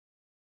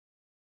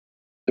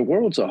the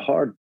world's a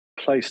hard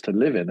place to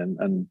live in,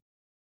 and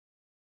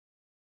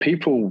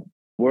people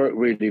work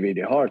really,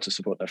 really hard to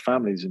support their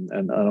families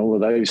and all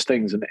of those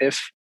things. And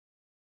if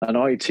an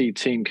IT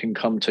team can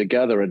come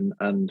together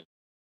and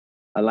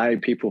allow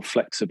people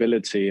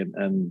flexibility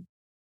and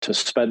to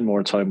spend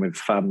more time with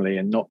family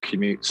and not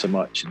commute so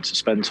much, and to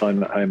spend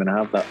time at home and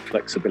have that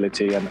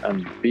flexibility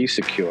and be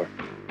secure,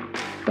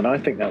 then I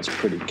think that's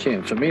pretty key.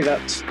 And for me,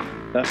 that's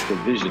the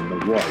vision, the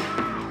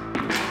why.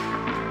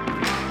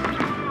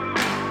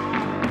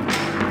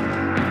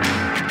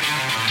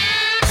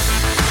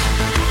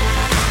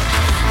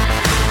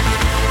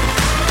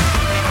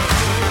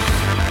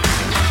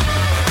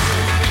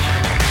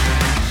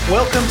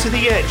 Welcome to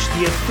The Edge,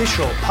 the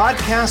official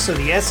podcast of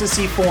the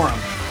SSE Forum.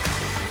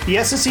 The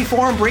SSE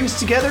Forum brings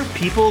together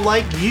people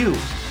like you,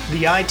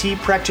 the IT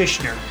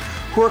practitioner,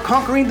 who are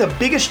conquering the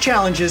biggest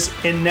challenges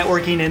in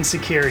networking and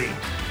security.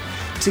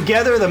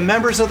 Together, the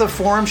members of the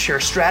forum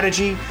share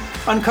strategy,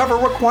 uncover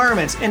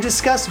requirements, and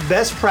discuss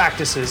best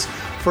practices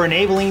for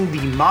enabling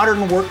the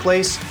modern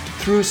workplace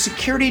through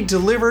security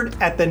delivered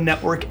at the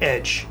network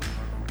edge.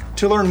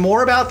 To learn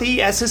more about the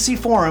SSE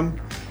Forum,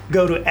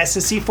 go to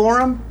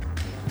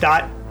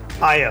sscforum.io.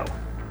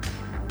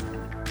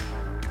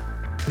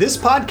 This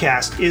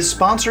podcast is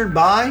sponsored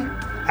by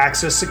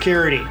Axis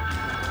Security.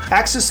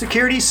 Axis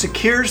Security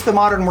secures the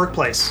modern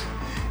workplace.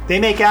 They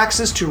make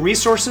access to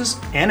resources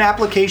and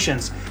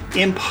applications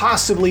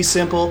impossibly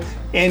simple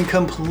and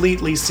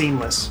completely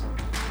seamless.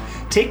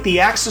 Take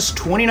the Axis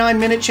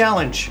 29-minute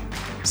challenge.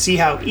 See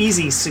how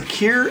easy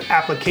secure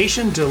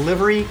application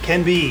delivery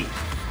can be.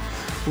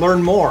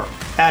 Learn more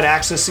at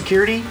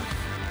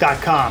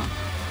axissecurity.com.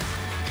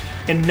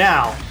 And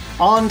now,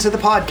 on to the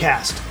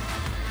podcast.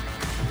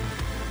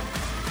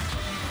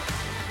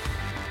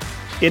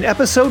 In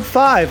episode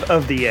 5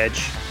 of The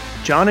Edge,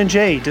 John and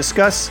Jay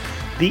discuss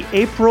the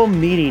April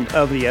meeting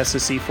of the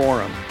SSE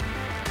Forum.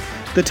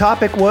 The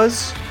topic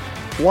was,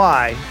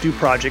 why do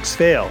projects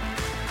fail?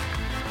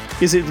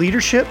 Is it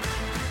leadership,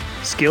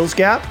 skills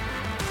gap,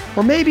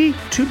 or maybe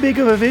too big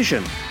of a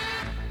vision?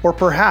 Or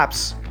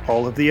perhaps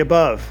all of the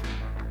above?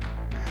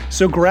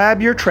 So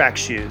grab your track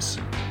shoes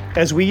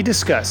as we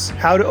discuss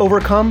how to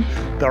overcome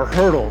the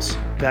hurdles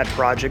that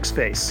projects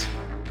face.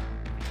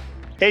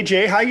 Hey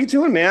Jay, how you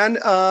doing, man?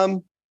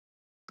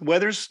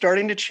 Weather's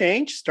starting to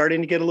change, starting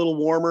to get a little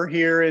warmer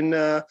here in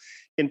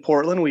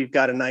Portland. We've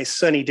got a nice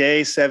sunny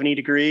day, 70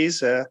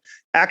 degrees.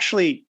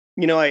 Actually,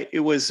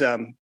 it was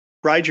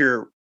ride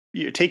you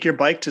take your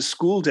bike to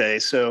school day.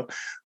 So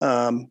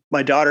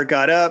my daughter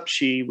got up.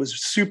 She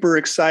was super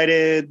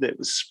excited. It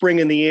was spring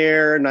in the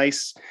air,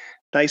 nice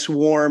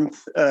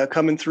warmth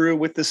coming through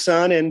with the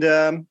sun. And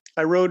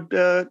I rode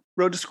to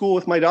school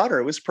with my daughter.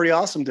 It was pretty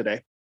awesome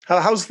today.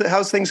 How's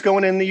things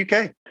going in the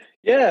UK?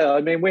 Yeah, I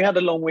mean, we had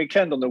a long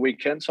weekend on the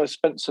weekend, so I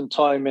spent some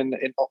time in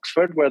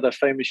Oxford, where the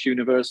famous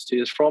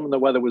university is from, and the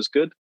weather was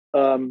good,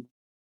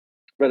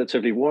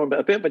 relatively warm, but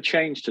a bit of a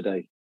change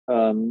today.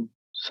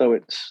 So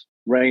it's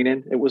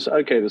raining. It was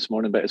okay this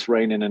morning, but it's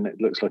raining, and it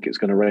looks like it's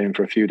going to rain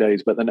for a few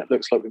days, but then it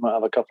looks like we might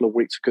have a couple of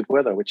weeks of good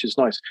weather, which is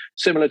nice.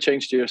 Similar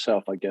change to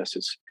yourself, I guess.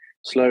 It's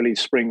slowly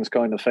spring's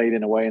kind of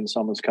fading away and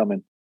summer's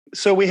coming.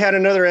 So we had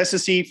another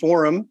SSE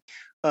Forum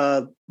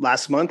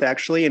last month,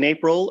 actually, in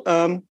April.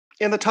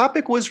 And the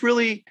topic was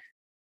really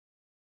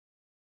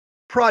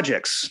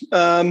projects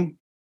and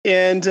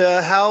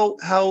how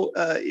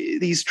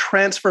these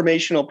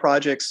transformational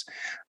projects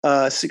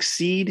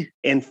succeed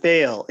and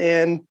fail.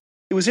 And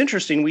it was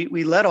interesting.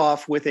 We led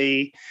off with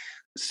a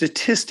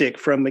statistic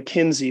from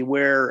McKinsey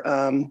where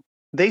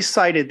they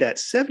cited that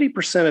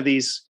 70% of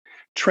these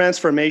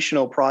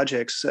transformational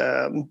projects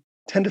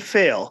tend to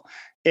fail.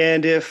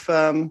 And if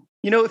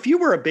you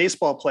were a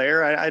baseball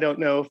player, I don't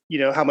know,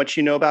 how much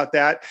you know about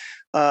that.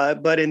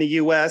 But in the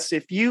US,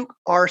 if you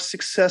are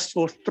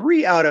successful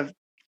 3 out of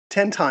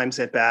 10 times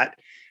at bat,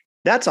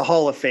 that's a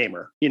Hall of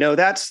Famer.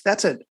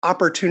 That's an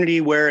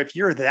opportunity where if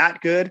you're that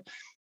good,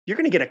 you're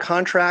going to get a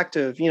contract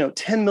of,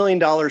 $10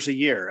 million a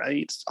year.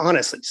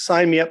 Honestly,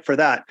 sign me up for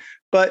that.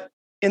 But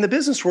in the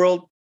business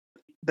world,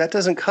 that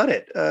doesn't cut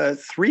it.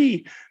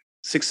 3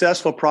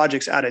 successful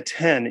projects out of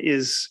 10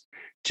 is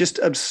just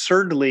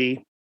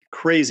absurdly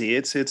crazy.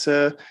 It's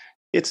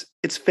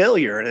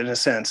failure in a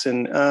sense.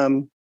 And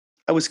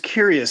I was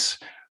curious,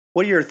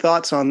 what are your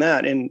thoughts on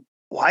that? And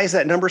why is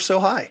that number so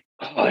high?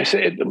 I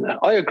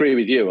agree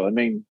with you. I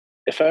mean,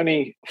 if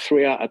only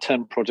 3 out of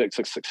 10 projects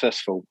are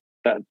successful,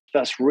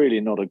 that's really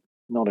not a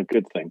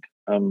good thing.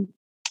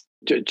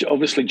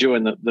 Obviously,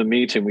 during the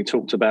meeting, we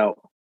talked about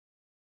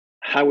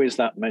how is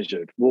that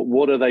measured?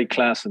 What are they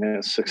classing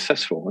as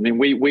successful? I mean,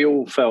 we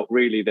all felt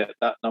really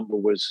that number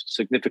was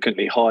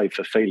significantly high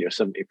for failure,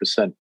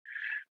 70%.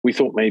 We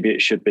thought maybe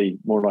it should be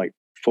more like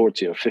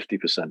 40 or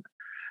 50%.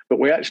 But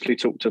we actually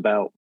talked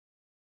about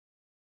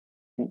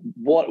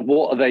what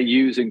are they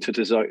using to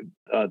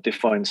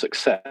define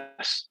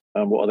success,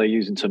 and what are they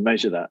using to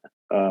measure that.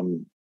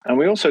 And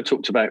we also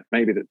talked about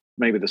maybe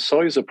the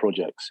size of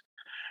projects.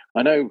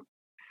 I know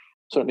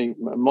certainly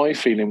my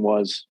feeling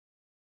was,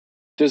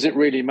 does it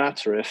really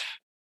matter if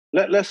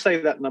let's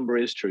say that number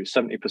is true,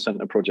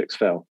 70% of projects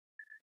fail.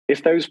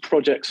 If those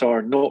projects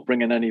are not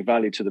bringing any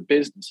value to the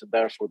business and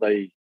therefore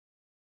they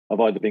have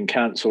either been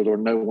cancelled or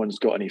no one's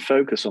got any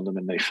focus on them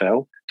and they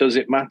fail, does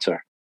it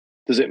matter?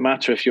 Does it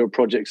matter if your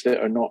projects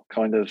that are not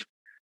kind of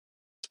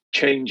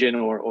changing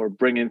or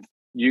bringing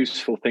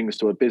useful things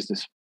to a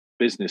business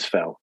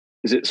fail?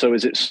 Is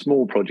it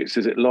small projects?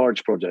 Is it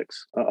large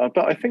projects?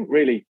 But I think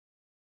really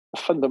a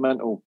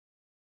fundamental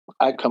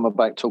outcome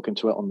about talking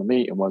to it on the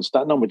meeting was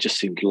that number just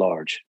seemed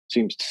large.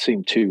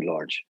 Seemed too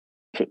large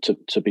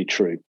to be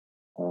true.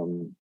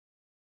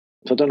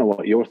 So I don't know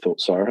what your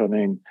thoughts are. I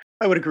mean,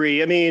 I would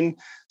agree. I mean,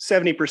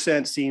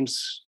 70%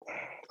 seems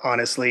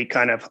honestly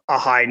kind of a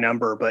high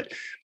number, but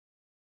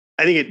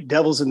I think it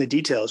devils in the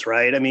details,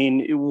 right? I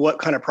mean, what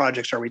kind of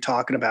projects are we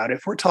talking about?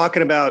 If we're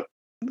talking about,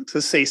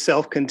 let's say,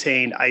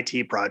 self-contained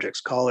IT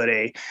projects, call it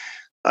a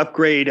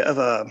upgrade of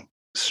a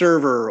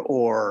server,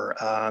 or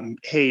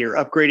hey, you're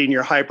upgrading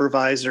your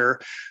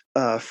hypervisor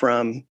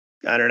from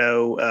I don't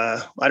know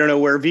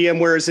where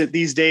VMware is it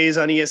these days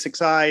on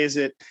ESXi. Is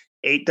it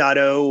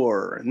 8.0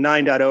 or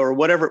 9.0 or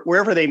whatever,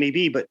 wherever they may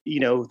be? But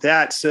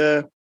that's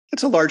a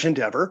large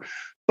endeavor,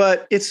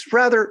 but it's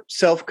rather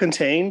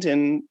self-contained,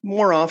 and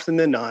more often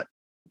than not,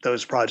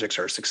 those projects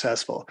are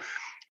successful.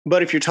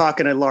 But if you're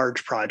talking a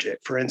large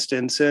project, for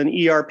instance, an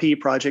ERP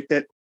project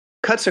that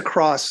cuts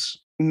across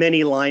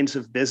many lines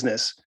of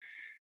business,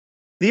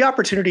 the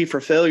opportunity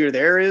for failure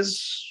there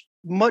is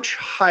much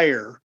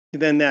higher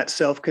than that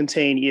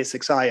self-contained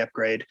ESXi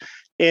upgrade.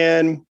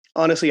 And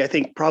honestly, I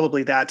think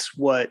probably that's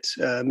what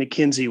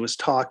McKinsey was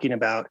talking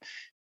about.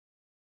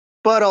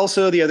 But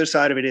also the other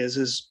side of it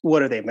is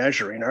what are they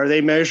measuring? Are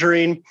they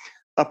measuring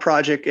a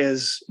project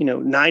as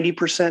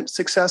 90%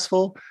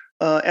 successful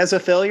as a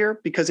failure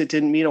because it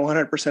didn't meet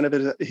 100%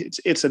 of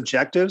its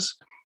objectives?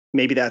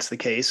 Maybe that's the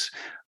case.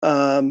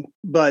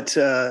 But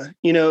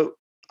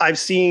I've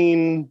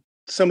seen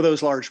some of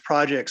those large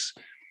projects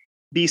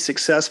be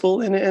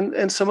successful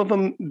and some of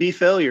them be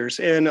failures.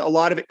 And a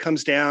lot of it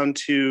comes down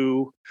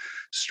to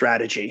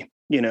strategy.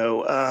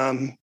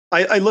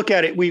 I look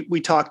at it,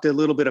 we talked a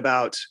little bit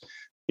about,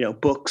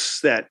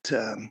 books that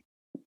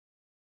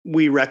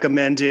we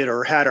recommended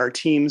or had our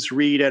teams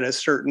read at a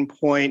certain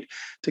point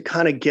to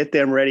kind of get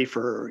them ready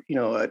for,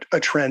 a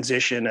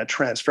transition, a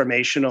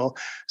transformational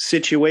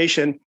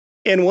situation.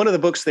 And one of the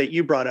books that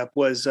you brought up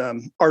was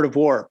Art of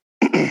War.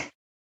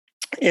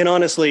 And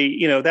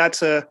honestly,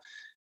 that's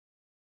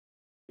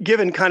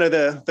given kind of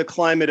the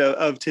climate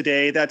of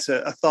today, that's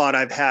a thought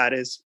I've had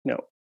is,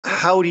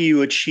 how do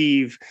you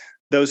achieve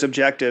those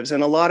objectives?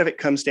 And a lot of it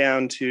comes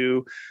down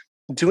to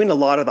doing a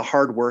lot of the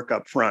hard work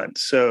up front.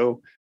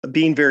 So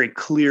being very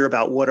clear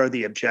about what are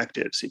the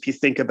objectives. If you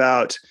think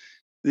about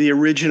the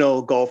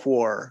original Gulf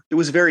War, it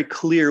was very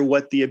clear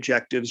what the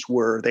objectives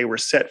were. They were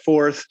set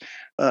forth.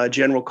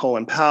 General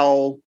Colin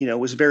Powell,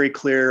 was very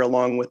clear,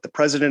 along with the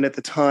president at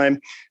the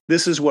time.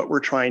 This is what we're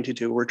trying to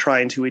do. We're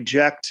trying to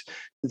eject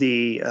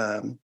the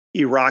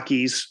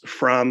Iraqis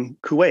from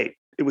Kuwait.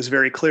 It was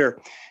very clear.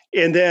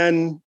 And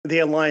then they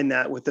aligned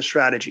that with the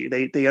strategy.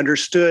 They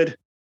understood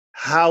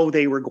how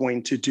they were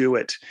going to do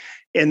it.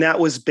 And that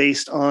was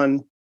based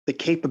on the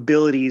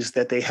capabilities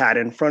that they had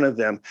in front of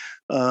them.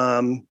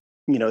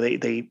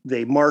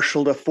 They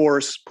marshaled a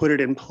force, put it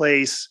in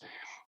place.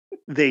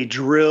 They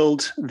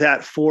drilled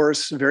that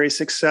force very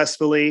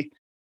successfully,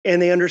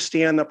 and they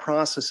understand the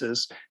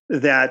processes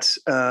that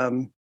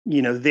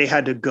they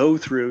had to go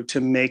through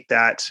to make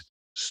that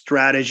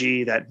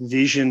strategy, that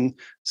vision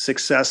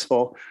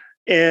successful.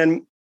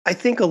 And I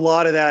think a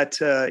lot of that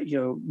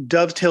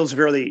dovetails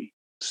very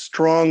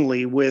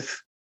strongly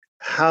with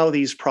how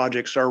these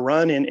projects are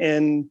run,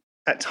 and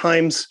at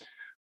times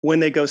when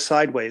they go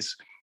sideways,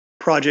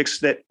 projects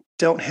that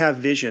don't have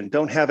vision,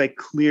 don't have a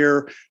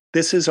clear,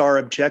 this is our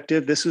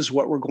objective, this is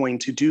what we're going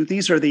to do,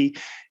 these are the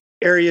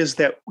areas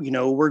that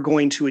we're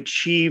going to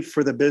achieve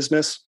for the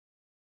business.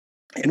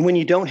 And when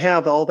you don't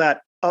have all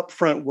that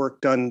upfront work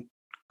done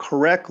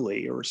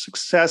correctly or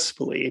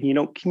successfully, and you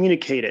don't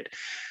communicate it,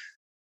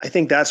 I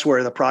think that's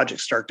where the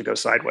projects start to go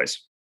sideways.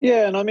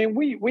 Yeah, and I mean,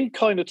 we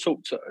kind of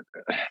talked,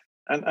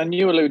 and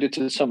you alluded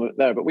to some of it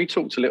there, but we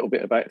talked a little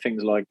bit about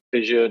things like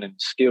vision and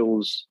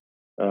skills,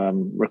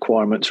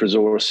 requirements,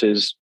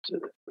 resources.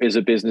 Is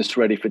a business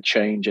ready for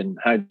change, and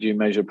how do you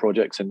measure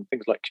projects, and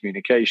things like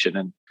communication?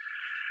 And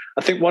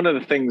I think one of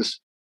the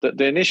things that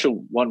the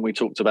initial one we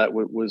talked about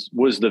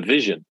was the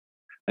vision,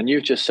 and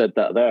you've just said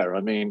that there. I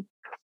mean,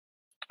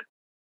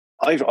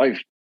 I've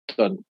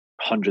done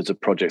hundreds of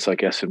projects, I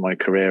guess, in my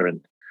career,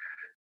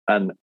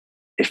 and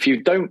if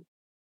you don't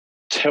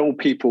tell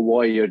people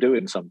why you're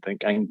doing something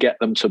and get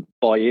them to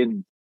buy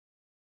in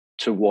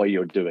to why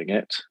you're doing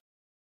it,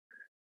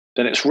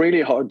 then it's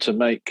really hard to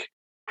make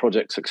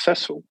projects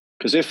successful.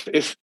 Because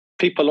if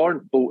people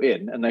aren't bought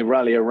in and they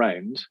rally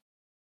around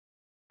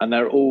and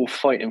they're all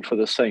fighting for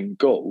the same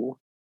goal,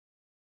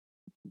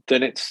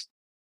 then it's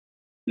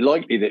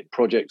likely that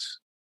projects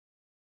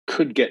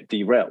could get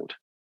derailed.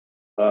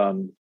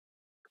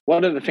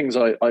 One of the things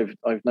I've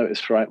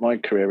noticed throughout my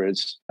career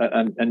is,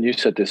 and you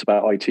said this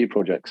about IT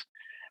projects,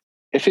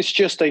 if it's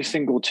just a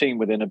single team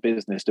within a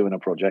business doing a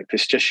project,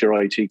 it's just your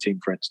IT team,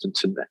 for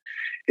instance, and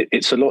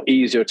it's a lot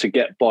easier to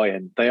get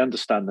buy-in. They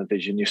understand the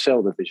vision, you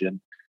sell the vision,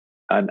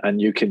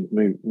 and you can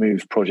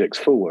move projects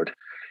forward.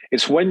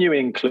 It's when you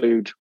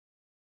include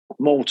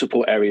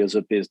multiple areas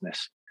of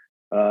business.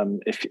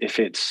 If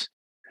it's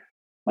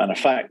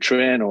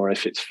manufacturing, or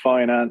if it's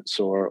finance,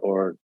 or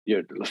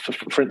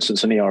for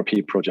instance, an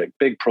ERP project,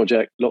 big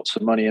project, lots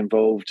of money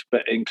involved,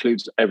 but it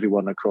includes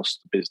everyone across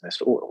the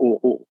business,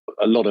 or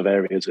a lot of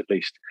areas at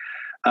least.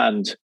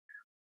 And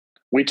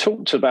we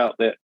talked about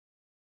that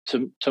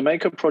to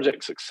make a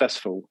project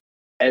successful,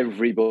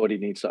 everybody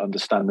needs to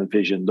understand the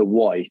vision, the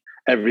why.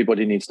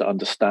 Everybody needs to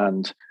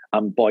understand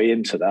and buy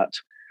into that.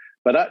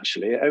 But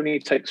actually, it only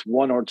takes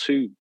one or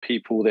two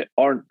people that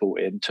aren't bought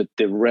in to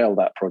derail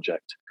that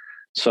project.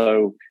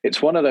 So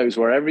it's one of those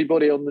where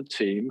everybody on the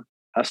team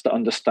has to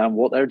understand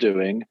what they're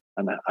doing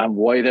and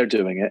why they're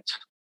doing it,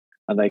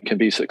 and they can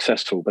be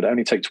successful. But it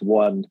only takes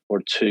one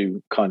or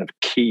two kind of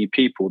key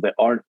people that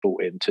aren't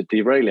bought in to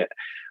derail it.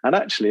 And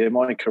actually, in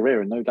my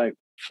career, and no doubt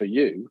for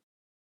you,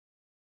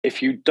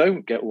 if you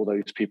don't get all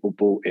those people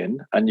bought in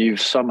and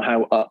you've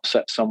somehow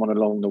upset someone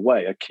along the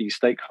way, a key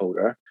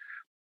stakeholder,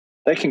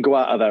 they can go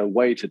out of their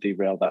way to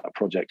derail that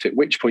project, at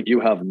which point you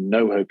have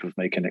no hope of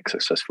making it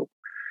successful.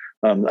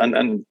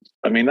 And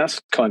I mean, that's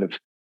kind of,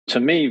 to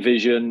me,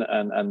 vision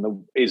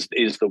is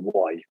the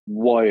why.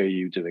 Why are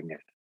you doing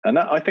it? And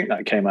I think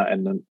that came out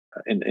in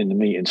the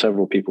meeting.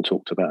 Several people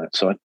talked about it.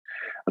 So I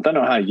don't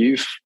know how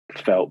you've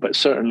felt, but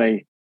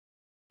certainly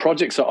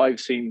projects that I've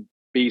seen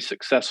be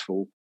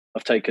successful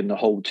have taken the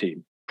whole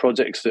team.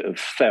 Projects that have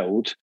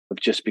failed have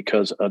just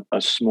because a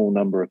small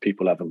number of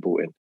people haven't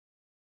bought in.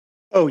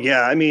 Oh,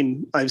 yeah. I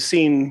mean, I've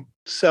seen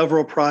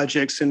several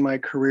projects in my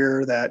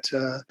career that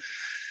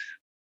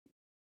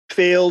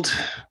failed,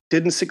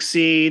 didn't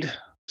succeed,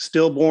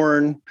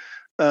 stillborn,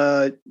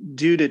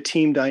 due to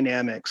team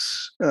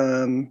dynamics.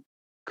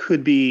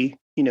 Could be,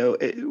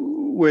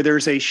 where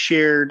there's a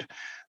shared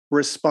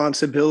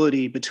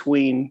responsibility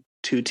between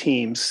two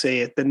teams, say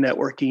it the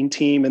networking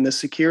team and the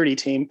security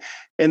team,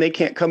 and they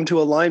can't come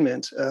to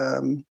alignment.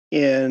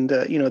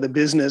 The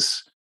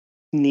business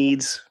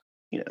needs,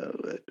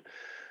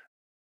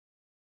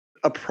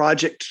 a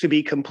project to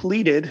be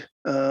completed.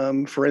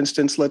 For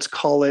instance, let's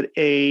call it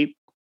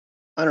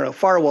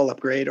firewall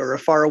upgrade or a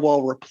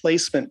firewall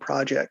replacement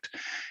project.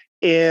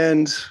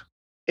 And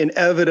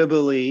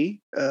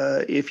inevitably,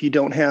 if you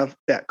don't have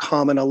that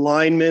common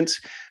alignment,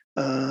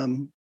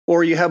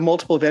 or you have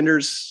multiple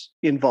vendors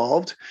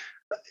involved,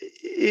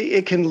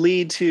 it can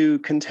lead to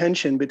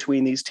contention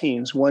between these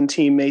teams. One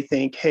team may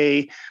think,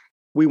 hey,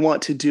 we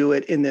want to do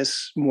it in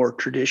this more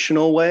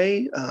traditional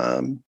way,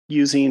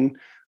 using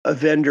a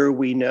vendor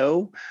we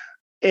know.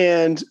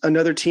 And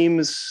another team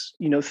is,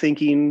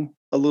 thinking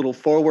a little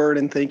forward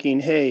and thinking,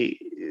 hey,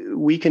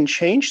 we can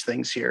change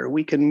things here.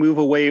 We can move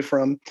away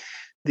from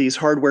these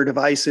hardware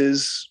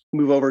devices,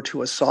 move over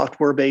to a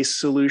software-based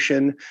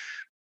solution,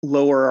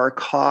 lower our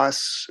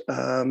costs,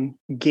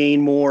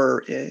 gain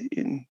more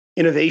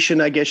innovation,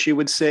 I guess you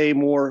would say,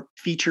 more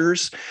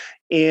features,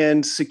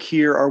 and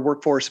secure our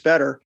workforce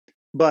better.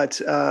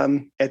 But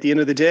at the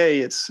end of the day,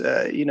 it's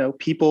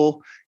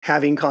people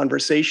having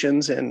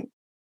conversations and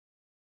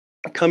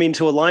coming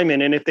to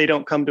alignment. And if they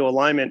don't come to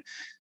alignment,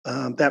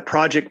 that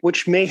project,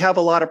 which may have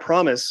a lot of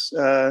promise,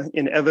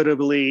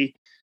 inevitably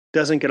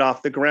doesn't get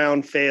off the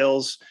ground,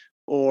 fails,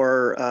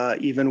 or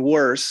even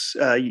worse,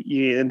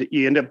 you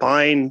end up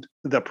buying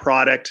the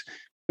product,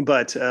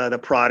 but the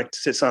product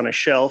sits on a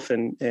shelf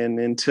and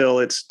until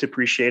it's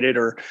depreciated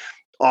or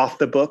off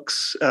the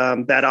books,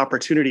 that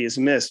opportunity is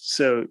missed.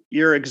 So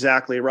you're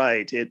exactly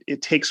right.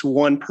 It takes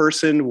one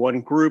person,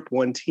 one group,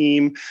 one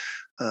team,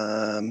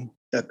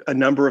 a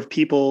number of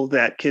people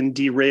that can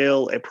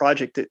derail a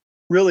project that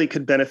really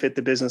could benefit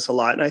the business a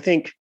lot. And I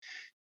think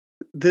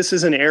this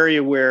is an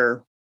area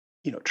where,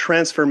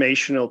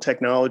 transformational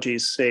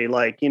technologies, say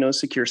like,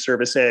 Secure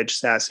Service Edge,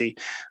 SASE,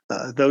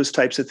 those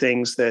types of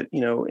things that,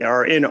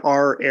 are in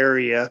our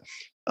area.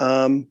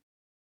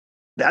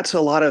 That's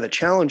a lot of the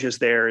challenges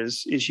there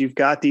is you've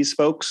got these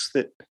folks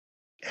that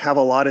have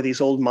a lot of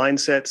these old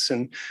mindsets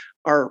and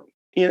are,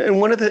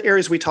 and one of the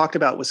areas we talked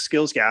about was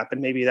skills gap,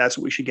 and maybe that's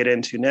what we should get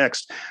into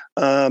next.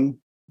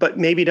 But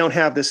maybe don't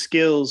have the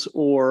skills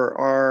or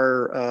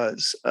are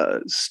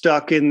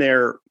stuck in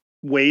their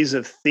ways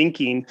of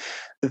thinking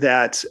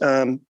that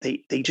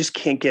they just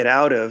can't get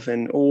out of,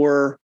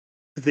 or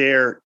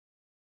their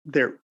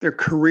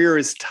career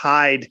is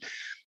tied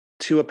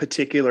to a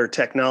particular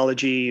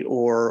technology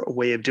or a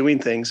way of doing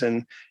things,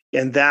 and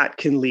that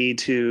can lead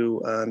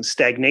to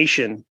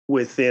stagnation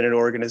within an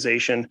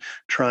organization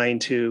trying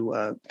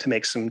to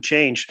make some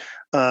change.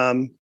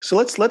 So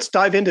let's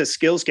dive into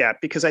skills gap,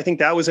 because I think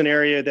that was an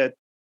area that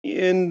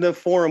in the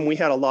forum we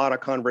had a lot of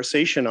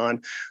conversation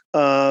on.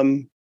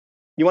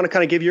 You want to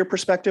kind of give your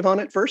perspective on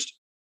it first?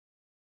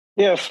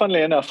 Yeah,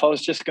 funnily enough, I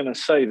was just going to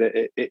say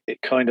that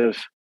it kind of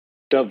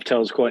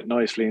dovetails quite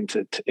nicely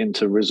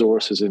into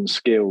resources and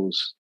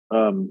skills.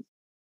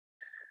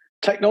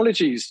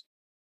 Technologies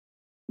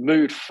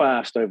moved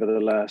fast over the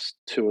last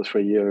 2 or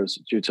 3 years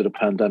due to the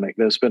pandemic.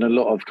 There's been a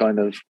lot of kind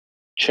of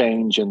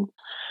change and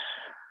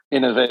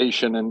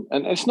innovation, and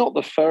it's not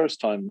the first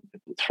time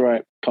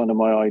throughout kind of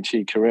my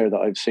IT career that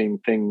I've seen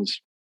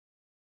things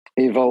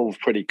evolve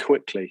pretty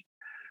quickly.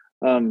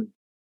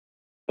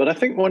 But I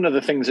think one of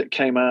the things that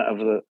came out of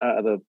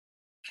the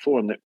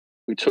forum that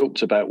we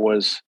talked about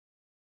was,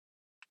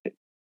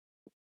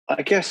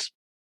 I guess,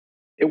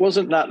 it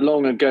wasn't that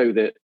long ago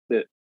that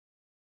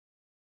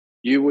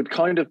you would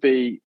kind of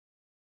be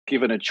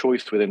given a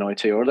choice within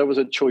IT, or there was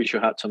a choice you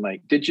had to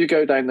make. Did you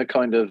go down the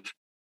kind of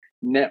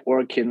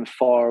networking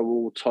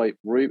firewall type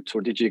route,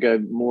 or did you go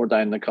more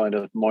down the kind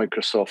of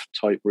Microsoft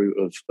type route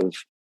of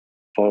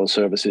file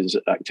services,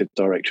 Active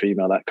Directory,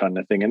 email, that kind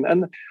of thing?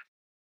 And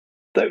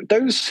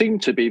those seem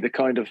to be the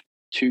kind of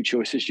two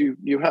choices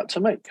you had to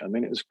make. I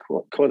mean, it was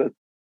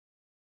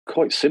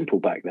quite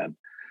simple back then.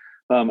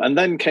 And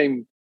then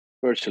came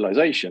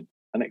virtualization,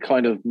 and it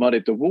kind of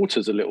muddied the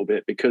waters a little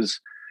bit,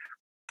 because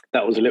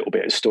that was a little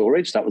bit of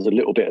storage, that was a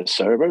little bit of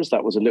servers,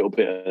 that was a little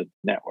bit of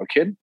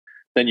networking.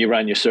 Then you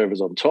ran your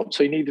servers on top,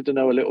 so you needed to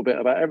know a little bit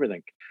about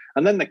everything.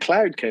 And then the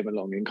cloud came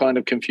along and kind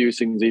of confused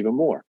things even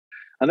more.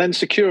 And then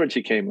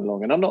security came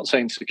along. And I'm not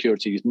saying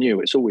security is new,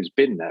 it's always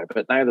been there,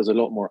 but now there's a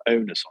lot more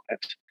onus on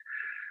it.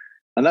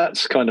 And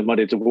that's kind of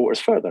muddied the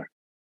waters further.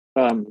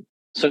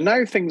 So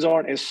now things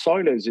aren't as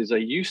silos as they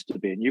used to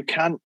be, and you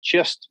can't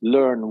just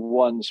learn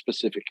one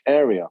specific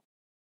area.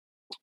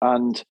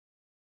 And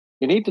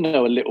you need to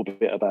know a little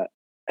bit about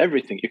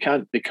everything. You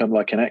can't become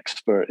like an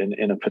expert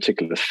in a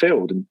particular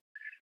field. And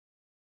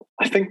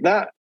I think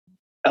that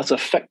has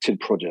affected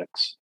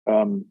projects.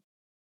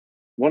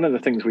 One of the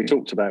things we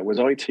talked about was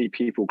IT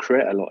people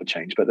create a lot of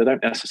change, but they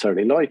don't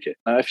necessarily like it.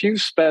 Now, if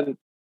you've spent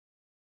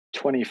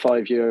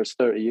 25 years,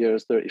 30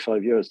 years,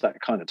 35 years,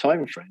 that kind of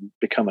time frame,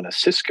 becoming a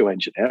Cisco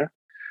engineer,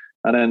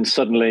 and then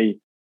suddenly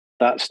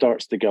that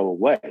starts to go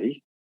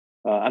away,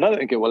 and I don't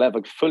think it will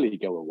ever fully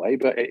go away,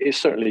 but it is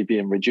certainly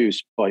being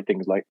reduced by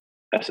things like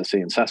SSE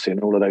and SASE,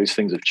 and all of those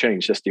things have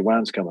changed.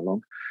 SD-WAN's come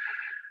along.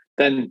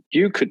 Then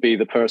you could be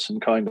the person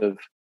kind of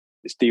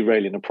is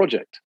derailing a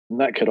project. And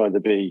that could either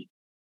be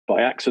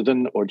by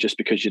accident, or just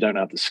because you don't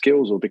have the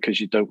skills, or because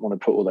you don't want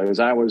to put all those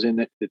hours in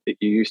it that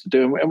you used to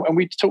do. And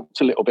we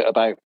talked a little bit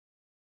about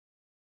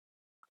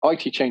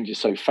IT changes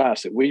so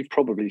fast that we've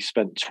probably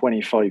spent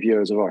 25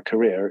 years of our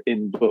career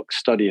in books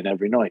studying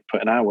every night,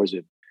 putting hours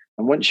in.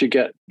 And once you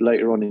get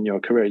later on in your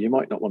career, you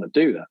might not want to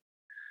do that.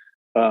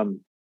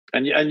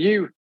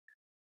 It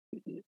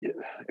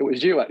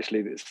was you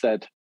actually that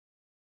said,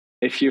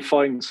 if you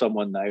find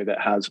someone now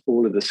that has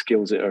all of the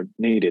skills that are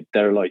needed,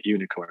 they're like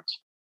unicorns.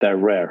 They're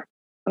rare.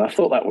 And I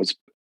thought that was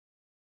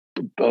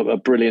a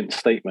brilliant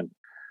statement,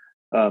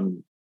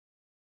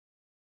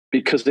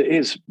 because it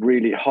is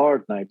really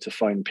hard now to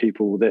find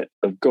people that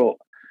have got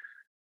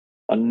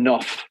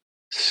enough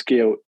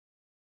skill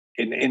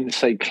in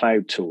say,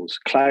 cloud tools.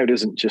 Cloud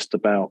isn't just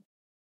about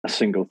a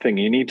single thing.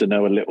 You need to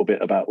know a little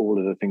bit about all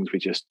of the things we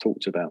just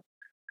talked about.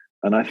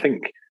 And I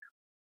think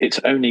it's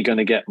only going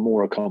to get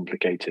more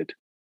complicated.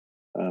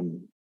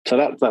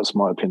 So that's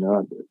my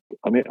opinion.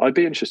 I mean, I'd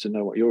be interested to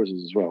know what yours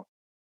is as well.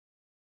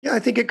 Yeah, I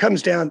think it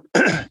comes down,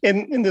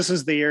 and this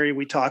is the area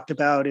we talked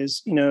about,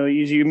 is,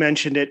 you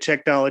mentioned it,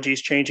 technology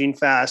is changing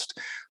fast.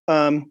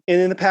 And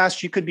in the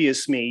past, you could be a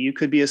SME, you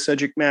could be a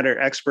subject matter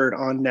expert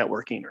on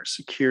networking or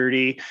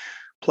security,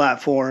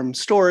 platform,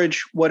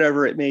 storage,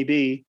 whatever it may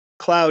be.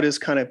 Cloud has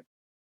kind of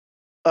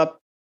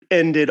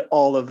upended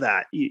all of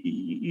that.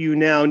 You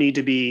now need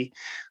to be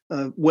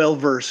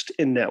well-versed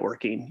in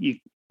networking.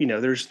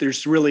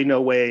 There's really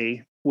no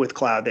way with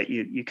cloud that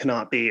you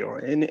cannot be,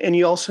 and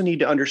you also need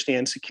to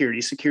understand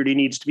security. Security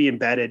needs to be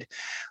embedded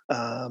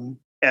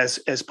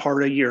as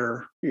part of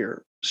your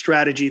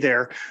strategy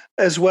there,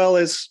 as well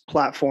as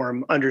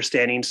platform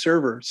understanding,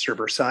 server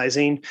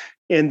sizing,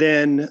 and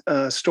then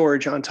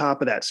storage on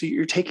top of that. So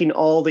you're taking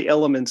all the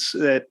elements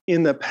that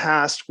in the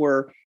past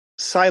were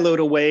siloed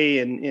away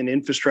in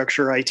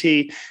infrastructure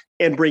IT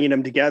and bringing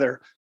them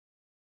together.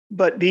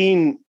 But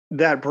being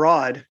that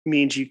broad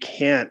means you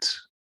can't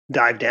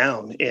dive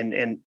down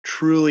and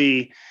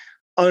truly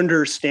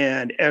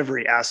understand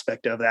every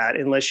aspect of that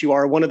unless you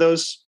are one of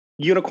those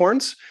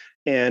unicorns.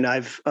 And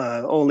I've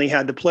only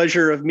had the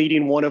pleasure of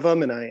meeting one of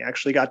them, and I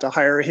actually got to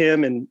hire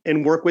him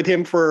and work with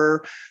him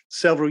for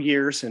several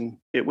years. And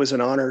it was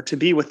an honor to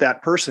be with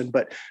that person,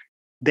 but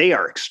they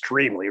are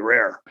extremely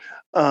rare.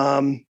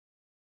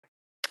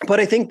 But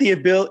I think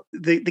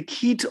the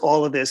key to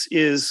all of this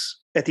is,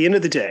 at the end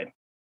of the day,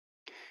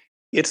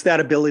 it's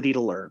that ability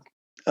to learn.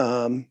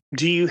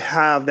 Do you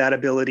have that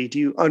ability? Do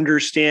you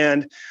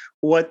understand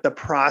what the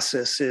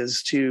process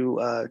is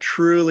to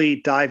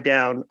truly dive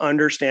down,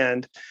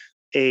 understand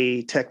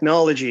a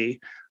technology,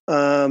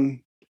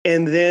 and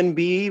then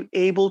be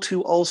able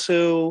to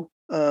also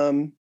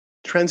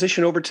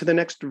transition over to the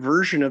next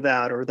version of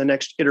that, or the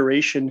next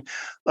iteration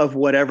of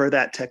whatever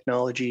that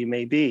technology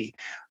may be?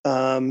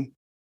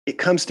 It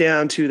comes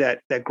down to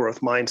that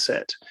growth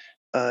mindset,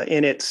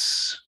 and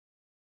it's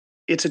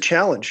it's a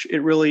challenge.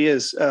 It really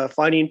is.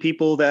 Finding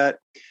people that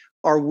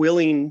are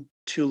willing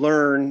to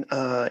learn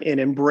and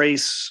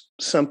embrace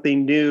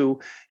something new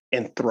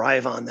and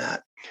thrive on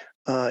that.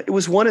 It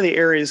was one of the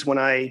areas when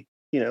I,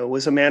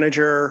 was a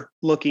manager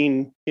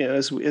looking,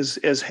 as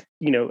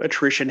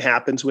attrition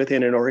happens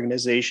within an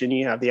organization,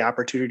 you have the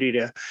opportunity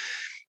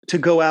to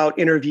go out,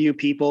 interview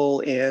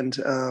people,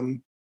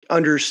 and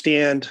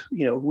understand,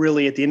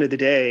 really at the end of the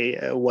day,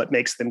 what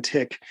makes them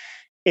tick.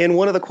 And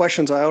one of the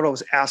questions I would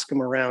always ask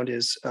them around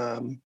is,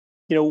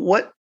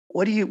 what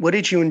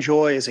did you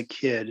enjoy as a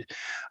kid?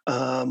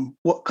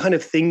 What kind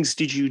of things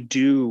did you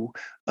do?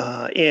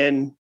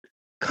 And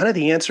kind of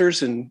the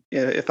answers. And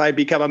if I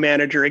become a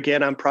manager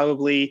again, I'm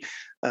probably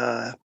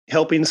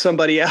helping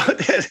somebody out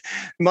that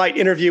might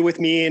interview with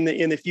me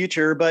in the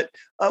future. But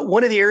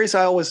one of the areas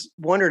I always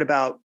wondered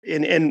about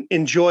and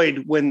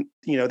enjoyed when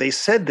they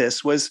said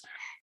this was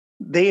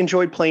they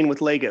enjoyed playing with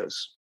Legos.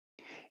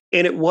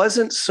 And it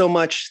wasn't so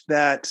much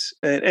that,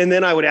 and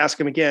then I would ask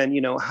them again,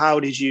 how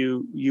did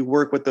you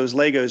work with those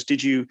Legos?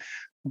 Did you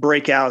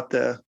break out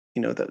the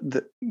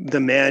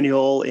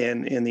manual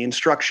and the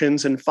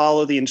instructions and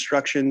follow the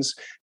instructions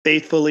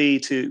faithfully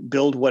to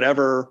build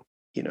whatever,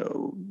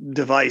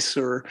 device,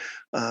 or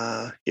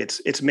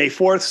it's May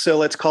 4th. So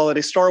let's call it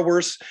a Star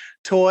Wars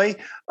toy.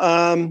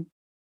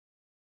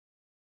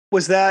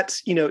 Was that,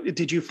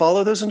 did you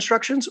follow those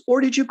instructions, or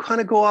did you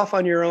kind of go off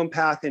on your own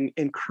path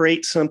and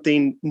create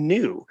something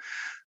new?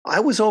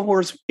 I was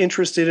always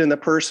interested in the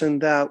person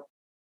that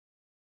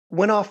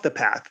went off the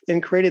path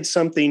and created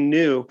something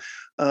new,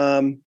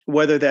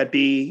 whether that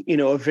be,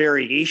 a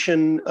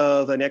variation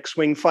of an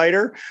X-Wing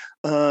fighter,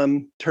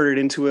 turn it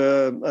into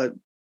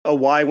a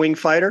Y-Wing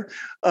fighter.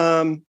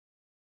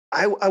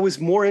 I was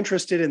more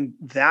interested in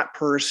that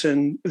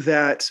person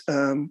that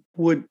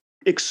would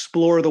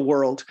explore the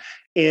world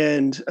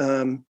and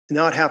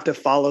not have to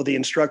follow the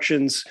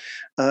instructions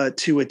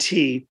to a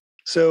T.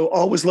 So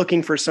always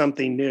looking for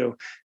something new.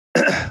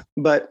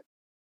 But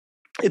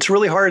it's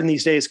really hard in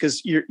these days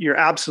because you're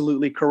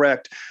absolutely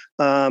correct.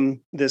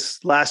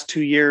 This last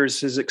 2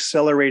 years has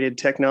accelerated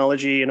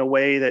technology in a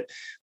way that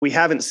we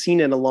haven't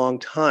seen in a long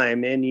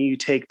time. And you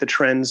take the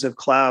trends of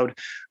cloud,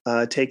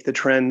 take the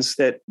trends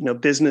that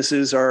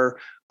businesses are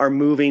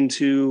moving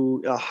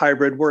to a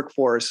hybrid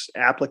workforce.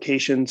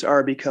 Applications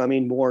are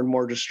becoming more and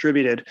more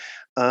distributed.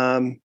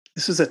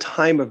 This is a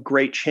time of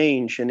great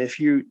change. And if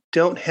you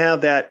don't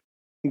have that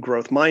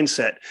growth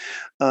mindset,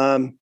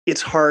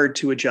 it's hard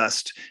to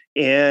adjust.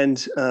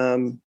 And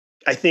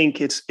I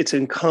think it's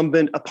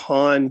incumbent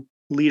upon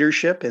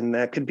leadership, and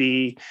that could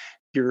be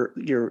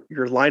your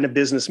line of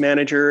business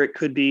manager. It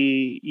could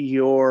be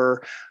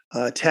your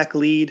tech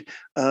lead,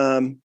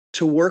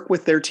 to work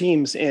with their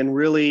teams and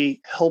really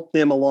help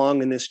them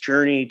along in this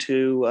journey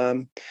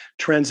to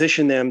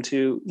transition them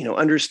to,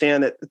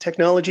 understand that the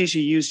technologies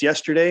you used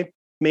yesterday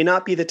may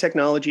not be the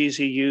technologies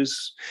you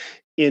use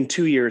in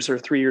 2 years or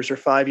 3 years or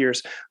 5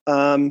 years.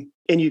 And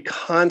you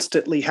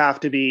constantly have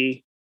to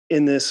be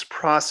in this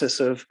process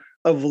of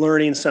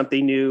learning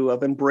something new,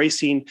 of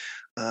embracing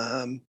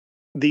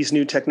these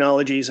new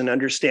technologies and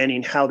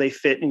understanding how they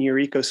fit in your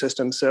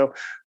ecosystem. So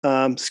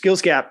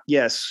skills gap,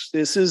 yes,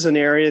 this is an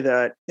area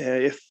that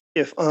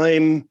if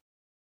I'm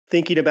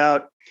thinking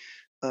about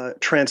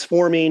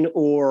transforming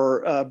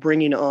or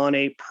bringing on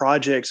a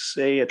project,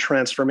 say a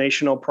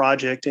transformational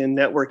project in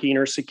networking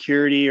or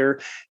security or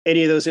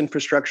any of those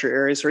infrastructure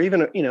areas, or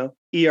even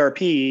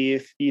ERP,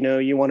 if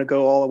you want to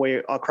go all the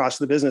way across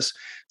the business,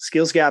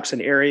 skills gaps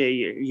an area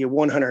you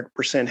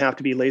 100% have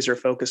to be laser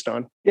focused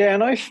on. Yeah,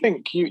 and I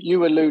think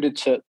you alluded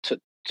to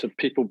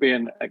people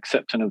being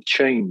accepting of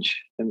change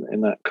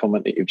in that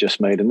comment that you've just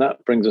made, and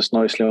that brings us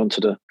nicely onto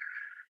the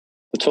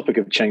topic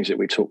of change that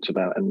we talked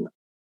about. And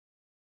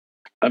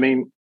I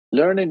mean,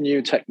 learning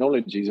new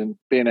technologies and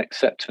being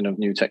accepting of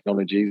new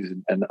technologies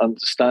and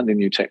understanding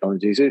new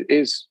technologies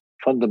is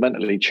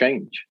fundamentally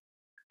change.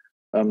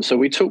 So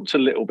we talked a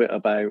little bit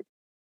about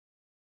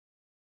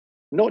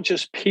not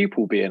just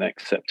people being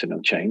accepting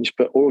of change,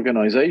 but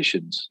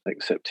organizations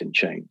accepting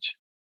change.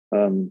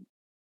 And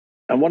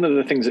one of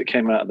the things that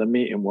came out of the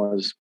meeting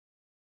was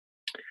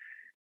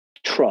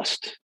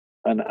trust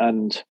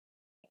and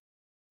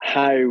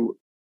how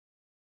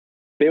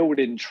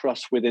building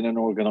trust within an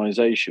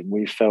organization,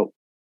 we felt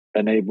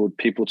enabled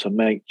people to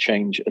make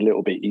change a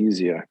little bit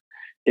easier.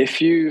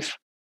 If you've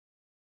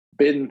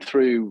been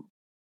through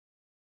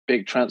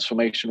big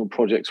transformational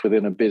projects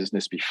within a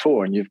business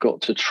before and you've got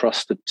to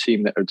trust the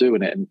team that are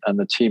doing it and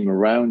the team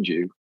around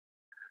you,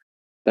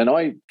 then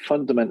I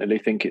fundamentally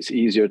think it's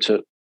easier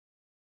to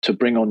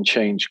bring on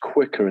change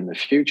quicker in the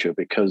future,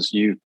 because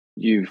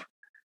you've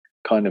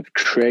kind of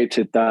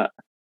created that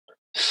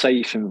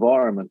safe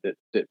environment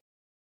that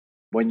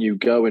when you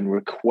go and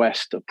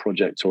request a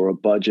project or a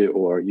budget,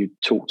 or you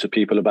talk to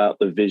people about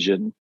the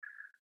vision,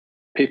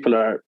 people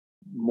are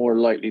more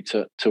likely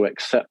to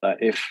accept that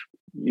if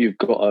you've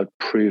got a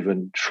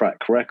proven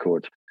track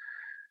record.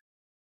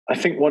 I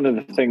think one of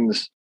the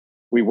things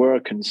we were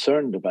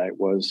concerned about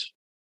was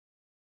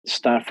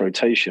staff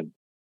rotation.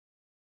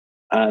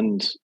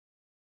 And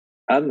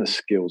and the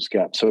skills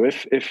gap. So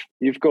if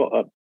you've got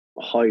a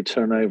high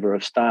turnover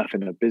of staff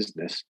in a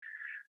business,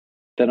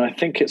 then I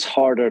think it's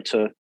harder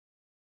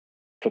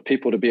for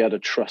people to be able to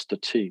trust a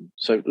team.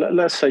 So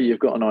let's say you've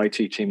got an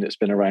IT team that's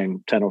been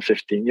around 10 or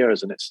 15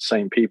 years and it's the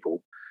same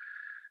people,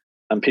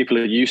 and people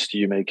are used to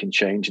you making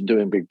change and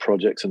doing big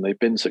projects, and they've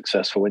been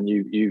successful, and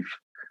you've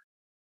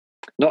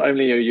not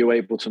only are you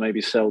able to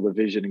maybe sell the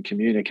vision and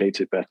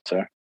communicate it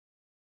better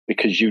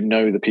because you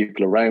know the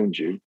people around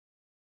you,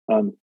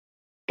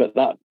 but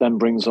that then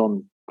brings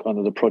on kind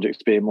of the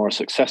projects being more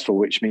successful,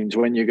 which means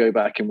when you go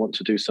back and want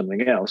to do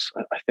something else,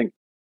 I think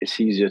it's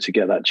easier to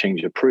get that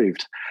change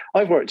approved.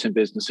 I've worked in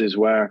businesses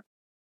where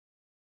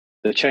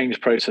the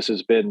change process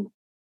has been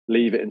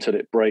leave it until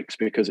it breaks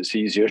because it's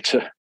easier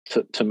to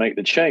make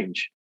the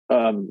change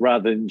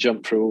rather than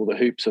jump through all the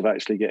hoops of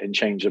actually getting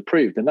change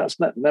approved. And that's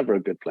never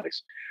a good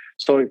place.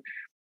 So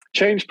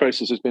change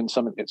process has been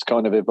something that's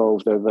kind of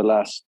evolved over the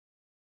last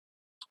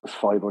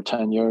 5 or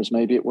 10 years.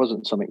 Maybe it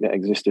wasn't something that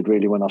existed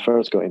really when I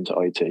first got into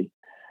IT.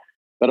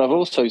 But I've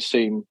also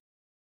seen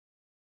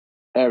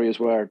areas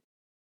where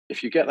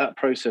if you get that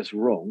process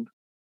wrong,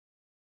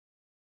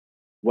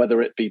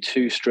 whether it be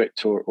too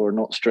strict or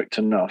not strict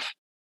enough,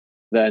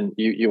 then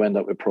you end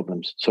up with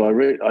problems. So I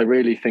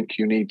really think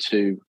you need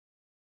to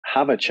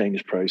have a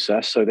change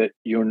process so that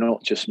you're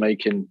not just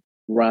making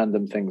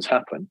random things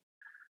happen,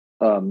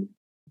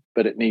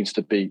 but it needs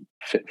to be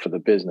fit for the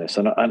business.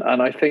 And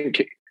I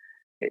think,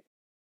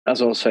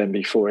 as I was saying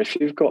before, if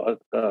you've got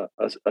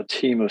a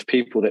team of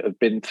people that have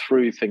been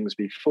through things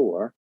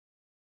before,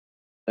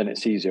 then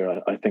it's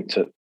easier, I think,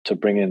 to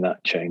bring in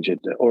that change.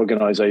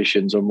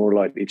 Organizations are more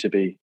likely to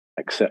be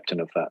accepting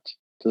of that.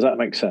 Does that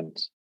make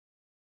sense?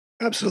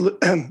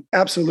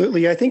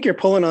 Absolutely. I think you're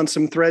pulling on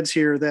some threads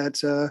here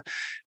that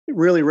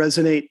really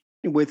resonate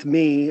with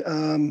me.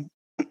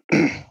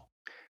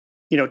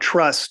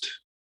 Trust,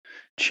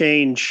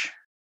 change,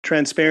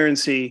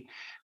 transparency.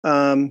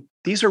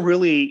 These are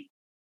really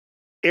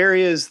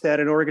areas that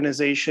an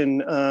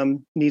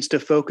organization needs to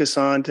focus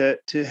on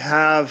to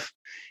have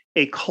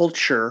a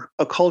culture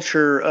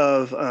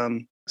of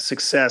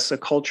success, a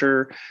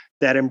culture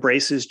that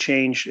embraces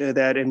change,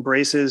 that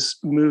embraces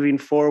moving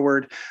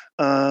forward,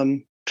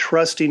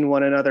 trusting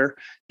one another.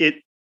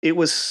 It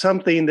was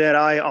something that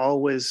I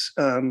always,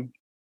 in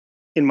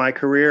my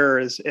career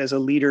as a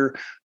leader,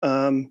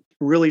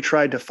 really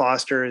tried to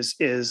foster is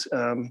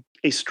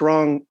a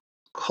strong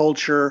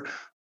culture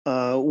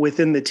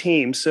within the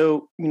team.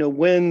 So,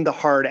 when the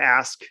hard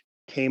ask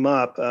came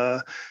up,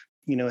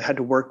 had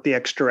to work the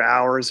extra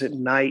hours at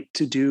night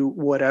to do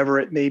whatever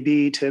it may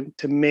be to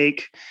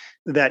make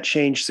that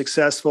change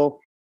successful,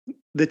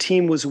 the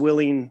team was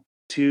willing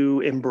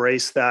to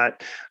embrace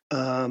that.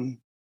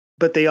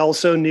 But they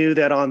also knew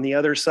that on the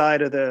other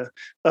side of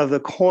the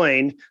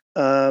coin,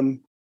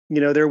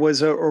 there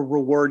was a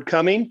reward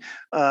coming,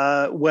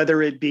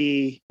 whether it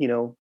be,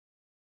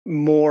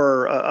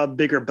 more a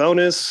bigger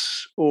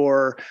bonus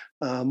or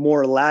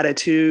more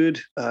latitude,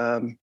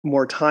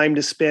 more time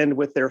to spend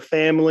with their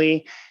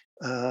family.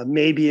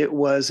 Maybe it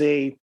was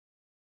a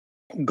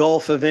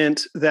golf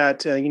event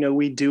that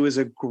we do as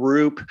a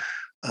group.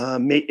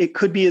 It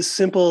could be as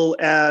simple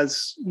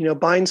as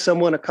buying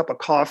someone a cup of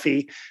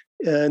coffee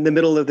in the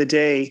middle of the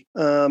day,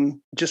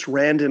 just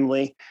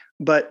randomly.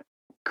 But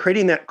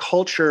creating that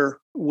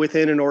culture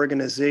within an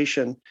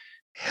organization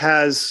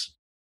has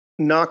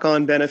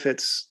knock-on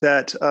benefits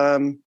that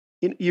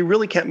you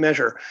really can't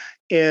measure.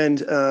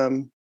 And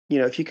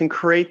if you can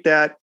create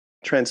that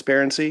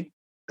transparency,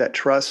 that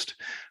trust,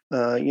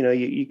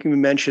 you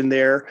can mention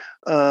there,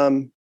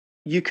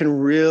 you can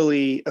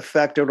really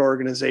affect an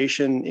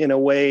organization in a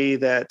way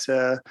that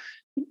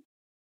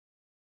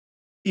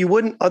you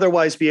wouldn't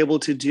otherwise be able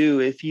to do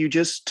if you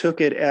just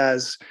took it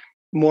as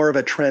more of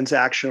a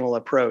transactional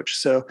approach.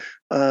 So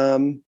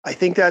I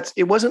think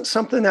it wasn't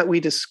something that we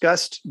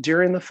discussed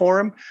during the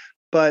forum,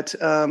 but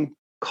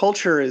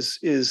culture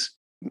is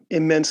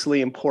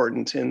immensely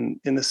important in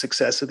the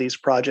success of these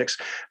projects.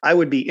 I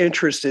would be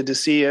interested to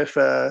see if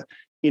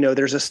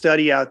there's a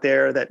study out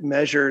there that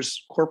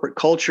measures corporate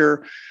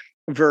culture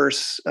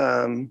versus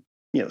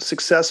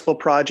successful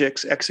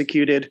projects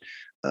executed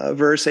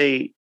versus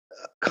a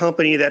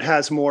company that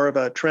has more of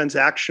a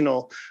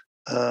transactional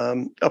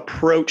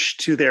approach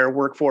to their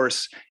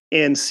workforce,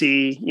 and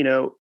see,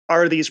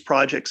 are these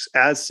projects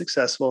as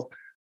successful?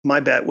 My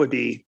bet would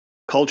be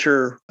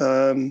culture,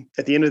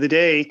 at the end of the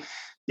day,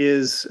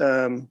 is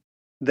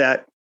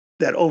that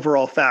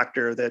overall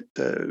factor that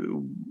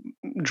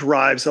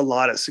drives a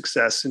lot of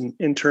success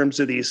in terms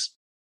of these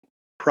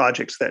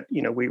projects that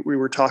we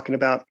were talking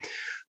about.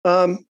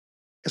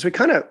 As we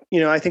kind of,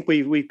 I think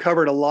we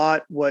covered a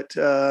lot what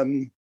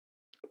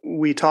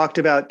we talked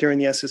about during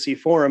the SSE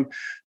forum.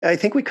 I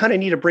think we kind of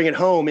need to bring it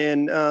home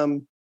and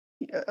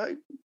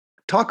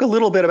talk a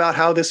little bit about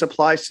how this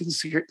applies to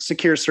the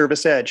Secure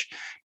Service Edge.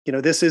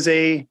 This is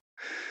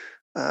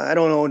I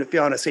don't know if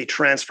you want to say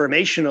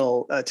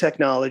transformational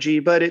technology,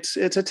 but it's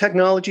a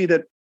technology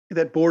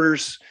that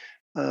borders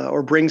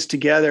or brings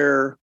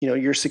together,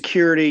 your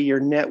security, your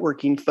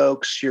networking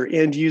folks, your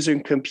end user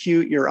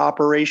compute, your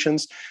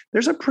operations.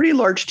 There's a pretty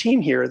large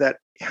team here that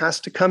has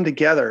to come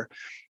together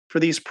for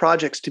these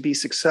projects to be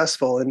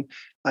successful. And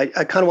I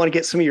kind of want to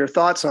get some of your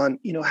thoughts on,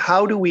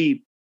 how do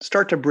we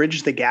start to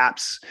bridge the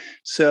gaps?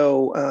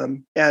 So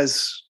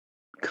as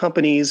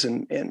companies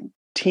and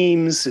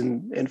teams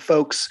and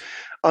folks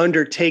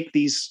undertake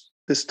this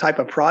type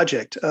of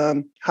project,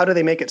 how do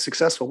they make it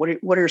successful?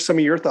 What are some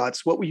of your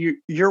thoughts? What would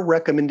your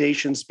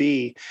recommendations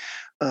be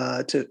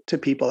to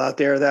people out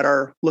there that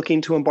are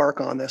looking to embark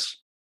on this?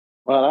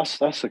 Well,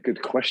 that's a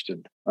good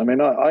question. I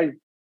mean, I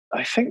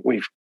think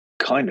we've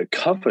kind of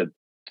covered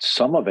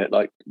some of it.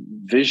 Like,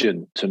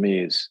 vision to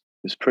me is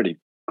pretty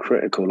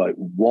critical. Like,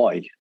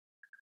 why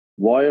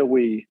are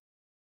we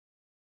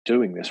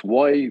doing this?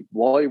 Why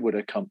would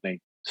a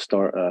company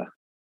start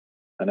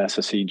an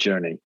SSE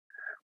journey?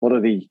 What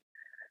are the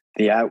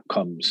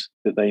outcomes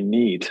that they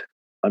need?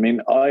 I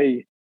mean,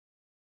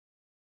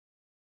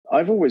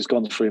 I've always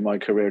gone through my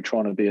career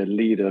trying to be a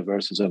leader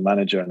versus a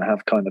manager, and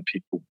have kind of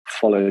people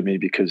follow me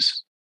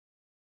because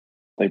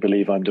they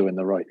believe I'm doing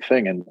the right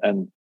thing.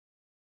 And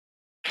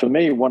for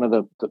me, one of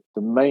the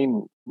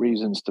main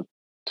reasons to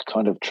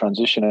kind of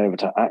transition over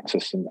to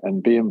Axis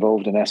and be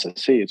involved in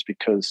SSE is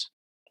because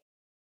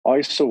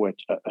I saw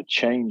a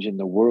change in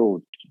the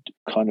world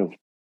kind of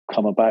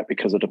come about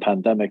because of the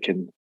pandemic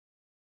and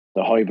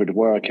the hybrid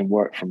work and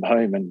work from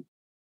home. And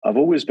I've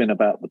always been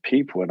about the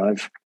people. And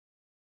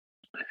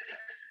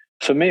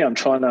for me, I'm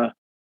trying to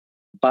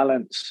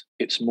balance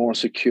it's more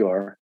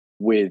secure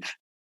with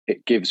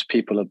it gives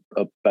people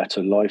a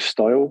better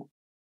lifestyle.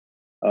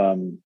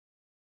 The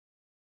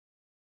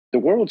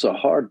world's a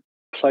hard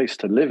place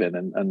to live in,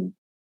 and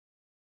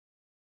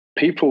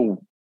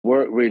people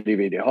work really,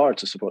 really hard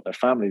to support their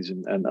families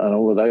and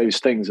all of those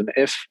things. And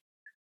if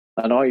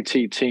an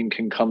IT team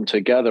can come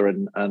together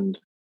and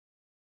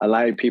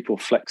allow people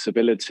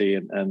flexibility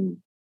and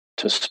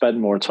to spend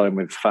more time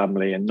with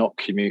family and not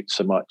commute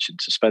so much, and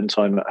to spend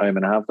time at home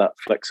and have that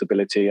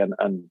flexibility and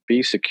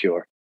be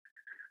secure,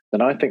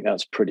 then I think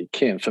that's pretty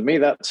key. And for me,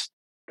 that's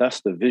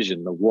the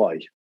vision, the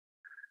why.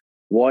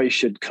 Why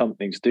should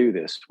companies do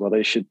this? Well,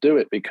 they should do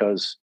it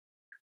because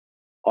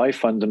I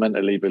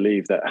fundamentally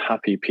believe that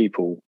happy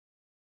people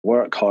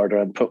work harder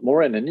and put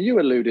more in. And you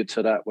alluded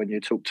to that when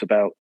you talked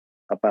about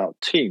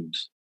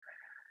teams.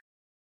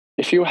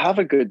 If you have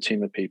a good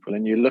team of people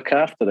and you look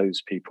after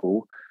those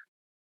people,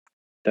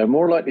 they're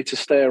more likely to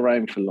stay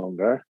around for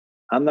longer,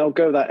 and they'll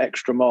go that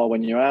extra mile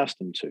when you ask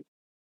them to.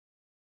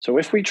 So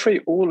if we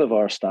treat all of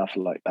our staff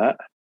like that,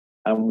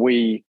 and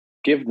we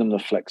give them the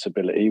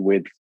flexibility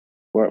with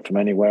work from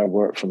anywhere,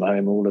 work from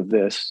home, all of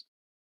this,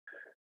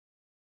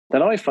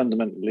 then I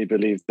fundamentally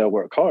believe they'll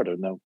work harder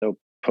and they'll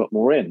put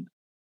more in.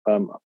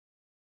 And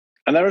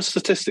there are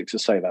statistics to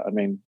say that. I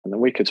mean, and then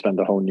we could spend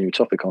a whole new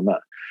topic on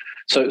that.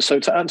 So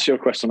to answer your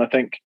question, I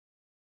think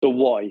the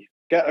why,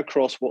 get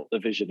across what the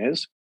vision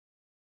is.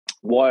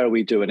 Why are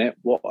we doing it?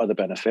 What are the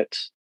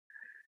benefits?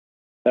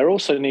 There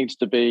also needs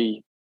to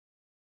be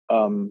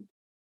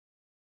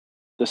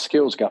the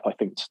skills gap, I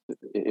think,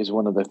 is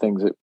one of the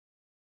things that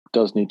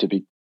does need to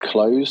be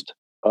closed.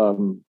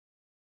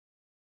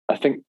 I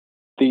think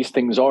these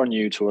things are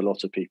new to a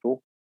lot of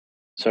people.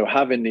 So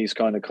having these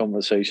kind of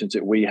conversations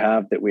that we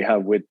have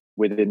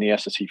within the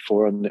SSE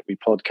forum, that we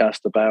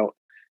podcast about,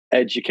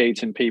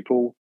 educating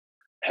people,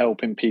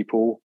 helping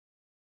people,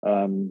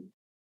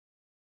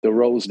 the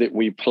roles that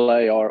we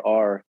play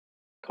are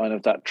kind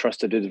of that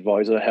trusted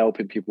advisor,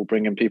 helping people,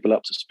 bringing people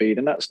up to speed.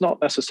 And that's not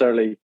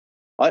necessarily,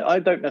 I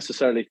don't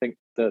necessarily think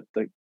that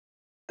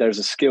there's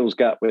a skills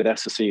gap with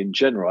SSE in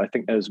general. I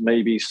think there's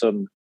maybe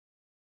some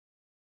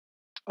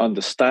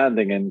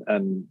understanding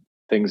and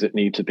things that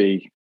need to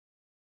be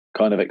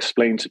kind of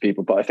explained to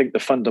people. But I think the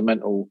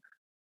fundamental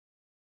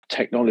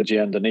technology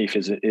underneath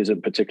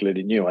isn't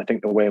particularly new. I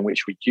think the way in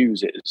which we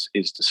use it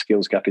is the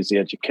skills gap, is the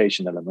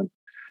education element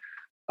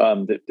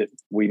that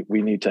we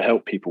need to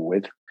help people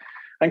with.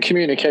 And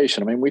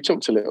communication. I mean, we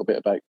talked a little bit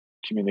about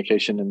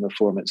communication in the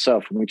forum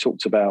itself, and we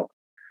talked about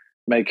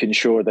making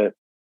sure that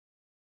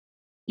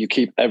you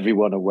keep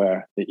everyone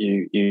aware, that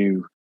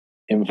you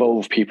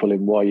involve people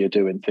in why you're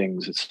doing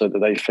things, so that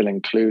they feel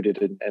included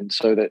and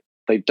so that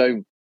they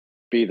don't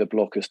be the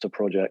blockers to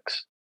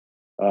projects.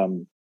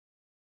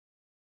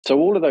 So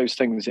all of those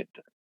things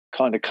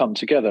kind of come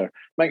together.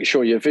 Make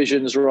sure your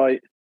vision's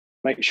right.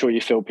 Make sure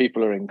you feel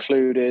people are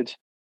included.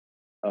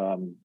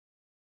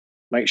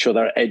 Make sure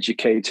they're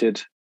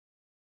educated.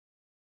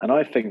 And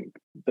I think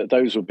that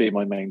those would be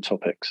my main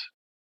topics.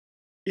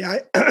 Yeah.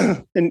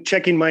 And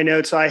checking my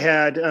notes, I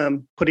had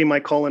putting my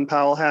Colin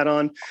Powell hat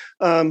on.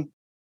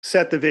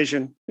 Set the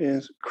vision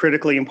is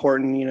critically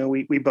important. You know,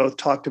 we both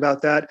talked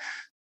about that.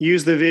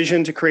 Use the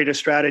vision to create a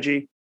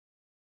strategy.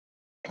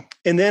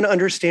 And then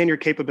understand your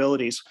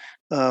capabilities.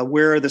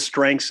 Where are the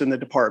strengths in the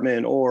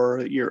department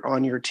or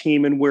on your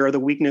team, and where are the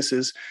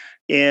weaknesses,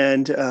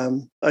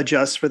 and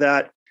adjust for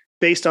that.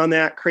 based on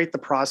that, create the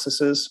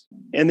processes.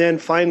 And then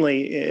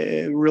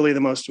finally, really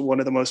one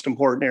of the most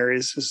important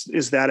areas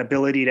is that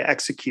ability to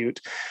execute.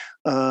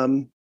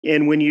 And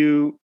when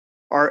you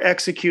are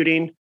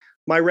executing,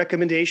 my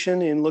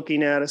recommendation in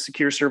looking at a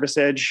secure service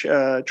edge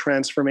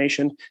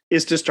transformation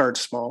is to start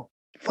small.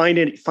 Find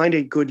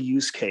a good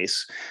use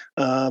case.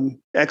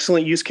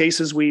 Excellent use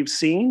cases we've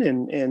seen,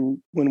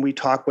 and when we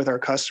talk with our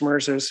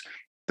customers, is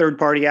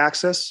third-party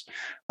access,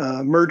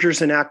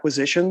 mergers and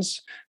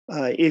acquisitions.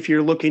 If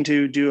you're looking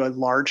to do a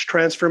large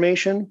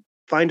transformation,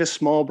 find a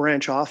small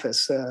branch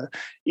office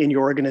in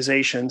your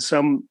organization.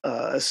 Some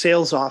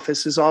sales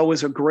office is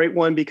always a great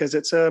one because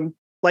it's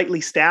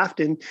lightly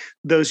staffed, and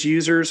those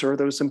users or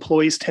those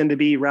employees tend to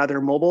be rather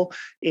mobile.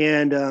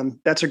 And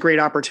that's a great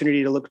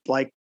opportunity to look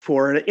like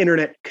for an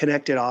internet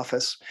connected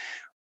office.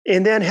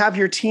 And then have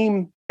your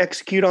team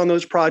execute on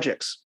those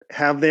projects,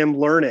 have them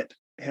learn it,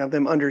 have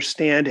them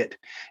understand it,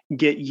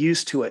 get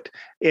used to it.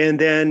 And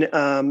then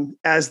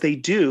as they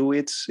do,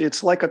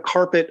 it's like a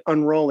carpet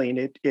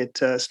unrolling. It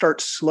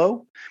starts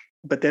slow,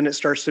 but then it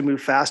starts to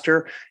move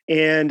faster.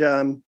 And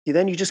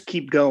then you just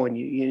keep going.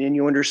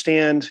 You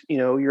understand,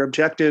 your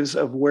objectives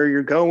of where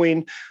you're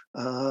going,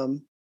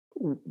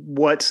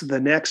 what's the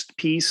next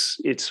piece.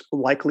 It's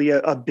likely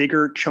a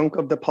bigger chunk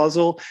of the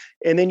puzzle.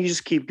 And then you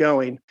just keep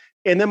going.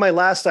 And then my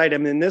last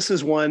item, and this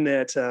is one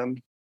that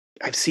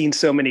I've seen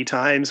so many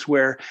times,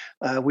 where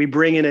we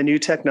bring in a new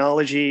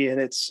technology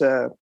and it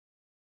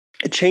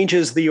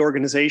changes the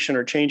organization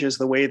or changes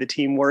the way the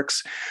team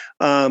works.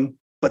 But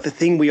the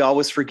thing we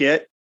always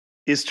forget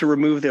is to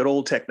remove that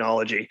old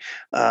technology.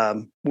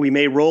 We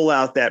may roll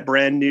out that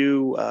brand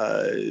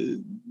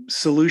new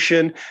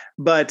solution,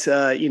 but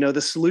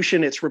the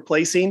solution it's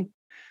replacing,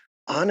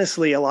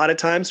 honestly, a lot of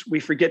times we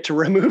forget to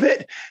remove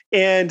it,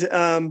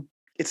 and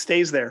it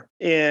stays there.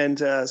 And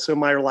so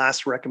my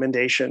last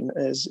recommendation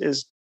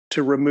is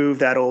to remove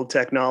that old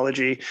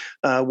technology,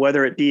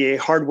 whether it be a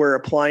hardware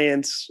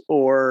appliance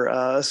or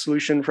a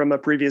solution from a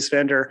previous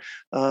vendor.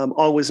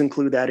 Always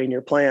include that in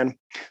your plan.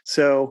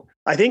 So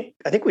I think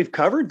we've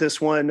covered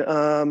this one.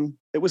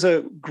 It was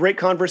a great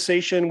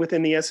conversation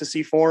within the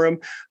SSE forum.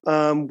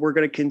 We're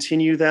going to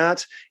continue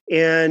that,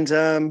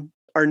 and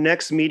our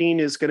next meeting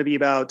is going to be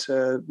about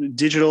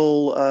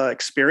digital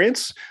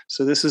experience.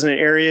 So this is an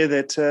area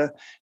that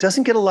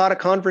doesn't get a lot of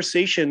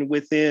conversation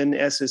within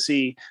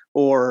SSE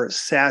or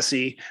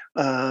SASE.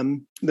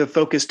 The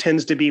focus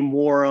tends to be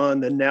more on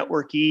the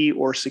networky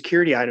or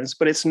security items,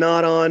 but it's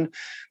not on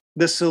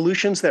the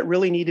solutions that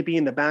really need to be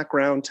in the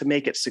background to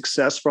make it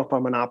successful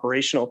from an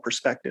operational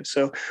perspective.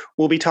 So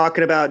we'll be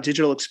talking about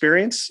digital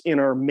experience in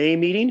our May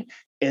meeting,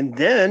 and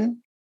then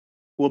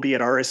we'll be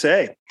at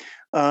RSA.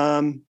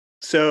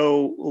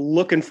 So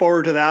looking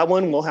forward to that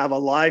one. We'll have a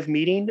live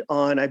meeting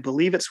on, I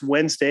believe it's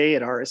Wednesday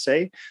at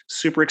RSA.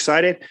 Super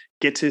excited.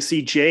 Get to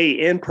see Jay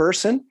in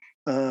person,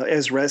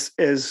 as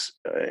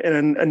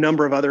and a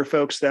number of other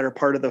folks that are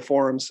part of the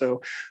forum.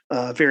 So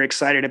very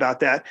excited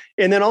about that.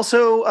 And then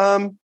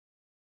also,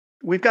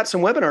 we've got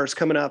some webinars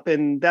coming up,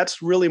 and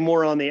that's really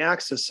more on the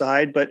access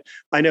side. But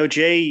I know,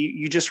 Jay,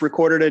 you just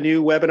recorded a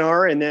new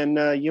webinar, and then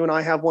you and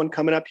I have one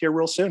coming up here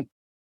real soon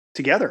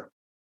together.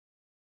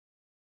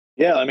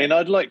 Yeah, I mean,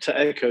 I'd like to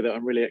echo that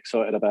I'm really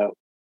excited about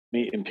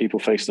meeting people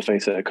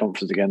face-to-face at a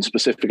conference again,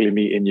 specifically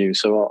meeting you.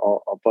 So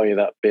I'll buy you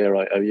that beer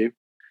I owe you.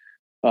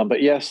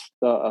 But yes,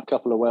 a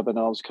couple of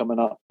webinars coming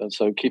up. And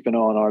so keep an eye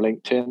on our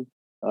LinkedIn,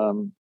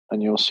 and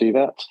you'll see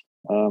that.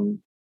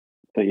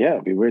 But yeah,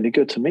 it'd be really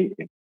good to meet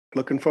you.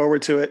 Looking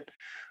forward to it.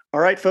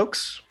 All right,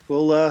 folks,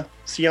 we'll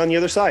see you on the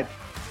other side.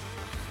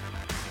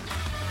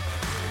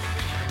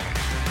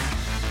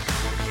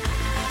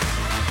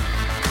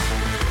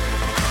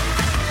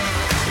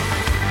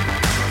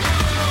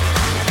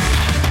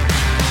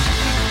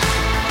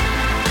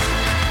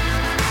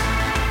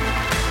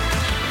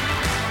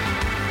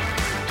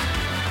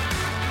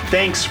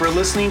 Thanks for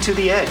listening to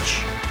The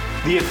Edge,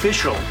 the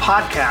official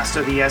podcast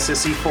of the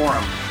SSE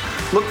Forum.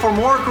 Look for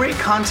more great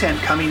content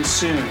coming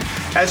soon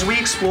as we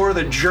explore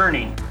the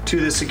journey to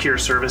the Secure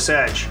Service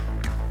Edge.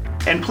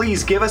 And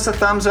please give us a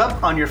thumbs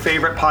up on your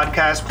favorite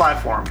podcast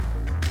platform.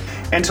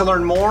 And to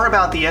learn more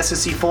about the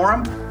SSE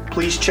Forum,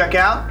 please check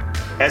out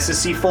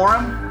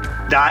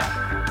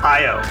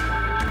sscforum.io.